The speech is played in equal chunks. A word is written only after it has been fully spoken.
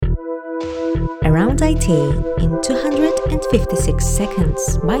Around IT in 256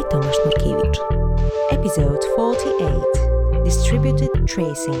 seconds by Tomasz Nurkiewicz. Episode 48. Distributed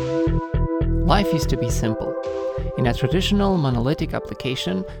Tracing. Life used to be simple. In a traditional monolithic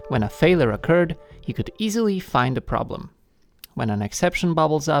application, when a failure occurred, you could easily find the problem. When an exception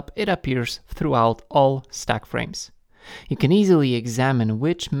bubbles up, it appears throughout all stack frames. You can easily examine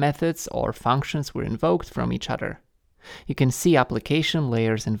which methods or functions were invoked from each other. You can see application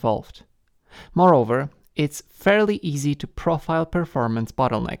layers involved. Moreover, it's fairly easy to profile performance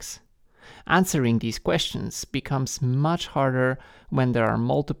bottlenecks. Answering these questions becomes much harder when there are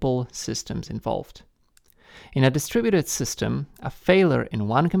multiple systems involved. In a distributed system, a failure in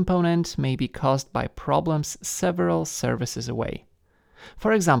one component may be caused by problems several services away.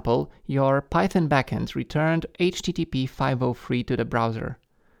 For example, your Python backend returned HTTP 503 to the browser.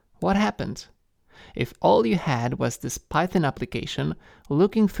 What happened? If all you had was this Python application,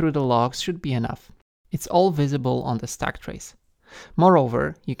 looking through the logs should be enough. It's all visible on the stack trace.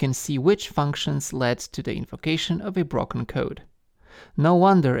 Moreover, you can see which functions led to the invocation of a broken code. No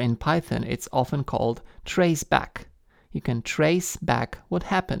wonder in Python it's often called trace back. You can trace back what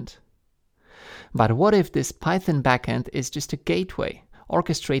happened. But what if this Python backend is just a gateway,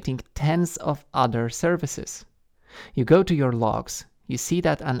 orchestrating tens of other services? You go to your logs. You see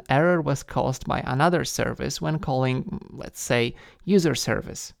that an error was caused by another service when calling, let's say, user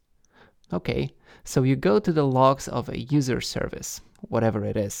service. Okay, so you go to the logs of a user service, whatever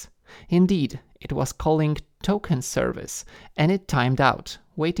it is. Indeed, it was calling token service, and it timed out,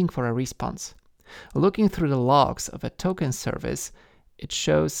 waiting for a response. Looking through the logs of a token service, it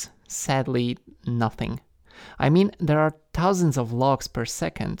shows, sadly, nothing. I mean, there are thousands of logs per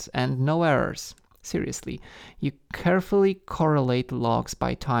second and no errors. Seriously, you carefully correlate logs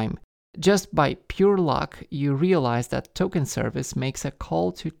by time. Just by pure luck, you realize that token service makes a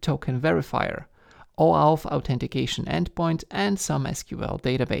call to token verifier, OAuth authentication endpoint, and some SQL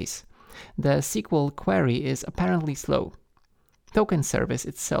database. The SQL query is apparently slow. Token service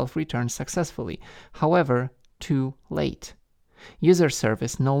itself returns successfully, however, too late. User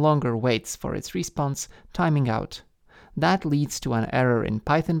service no longer waits for its response, timing out. That leads to an error in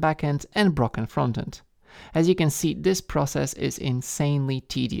Python backend and broken frontend. As you can see, this process is insanely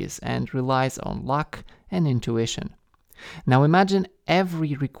tedious and relies on luck and intuition. Now imagine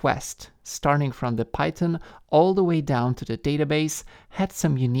every request, starting from the Python all the way down to the database, had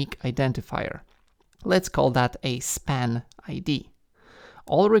some unique identifier. Let's call that a span ID.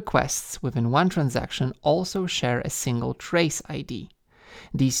 All requests within one transaction also share a single trace ID.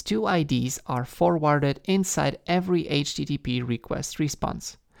 These two IDs are forwarded inside every HTTP request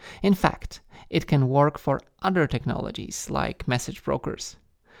response. In fact, it can work for other technologies like message brokers.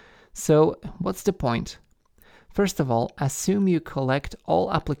 So, what's the point? First of all, assume you collect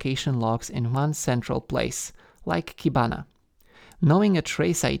all application logs in one central place, like Kibana. Knowing a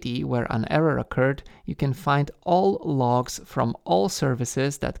trace ID where an error occurred, you can find all logs from all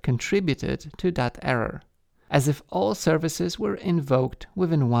services that contributed to that error, as if all services were invoked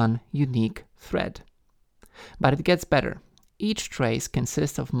within one unique thread. But it gets better. Each trace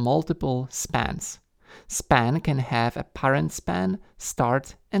consists of multiple spans. Span can have a parent span,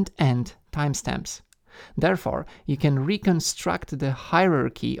 start, and end timestamps. Therefore, you can reconstruct the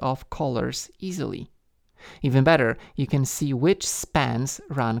hierarchy of callers easily. Even better, you can see which spans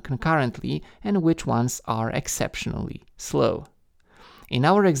run concurrently and which ones are exceptionally slow. In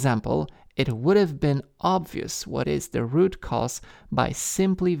our example, it would have been obvious what is the root cause by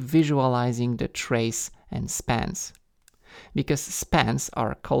simply visualizing the trace and spans. Because spans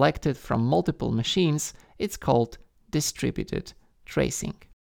are collected from multiple machines, it's called distributed tracing.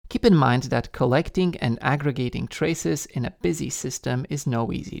 Keep in mind that collecting and aggregating traces in a busy system is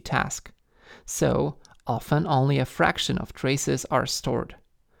no easy task. So, often only a fraction of traces are stored.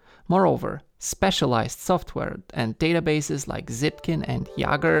 Moreover, specialized software and databases like Zipkin and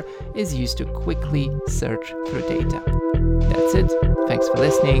Jaeger is used to quickly search through data. That's it. Thanks for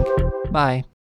listening. Bye.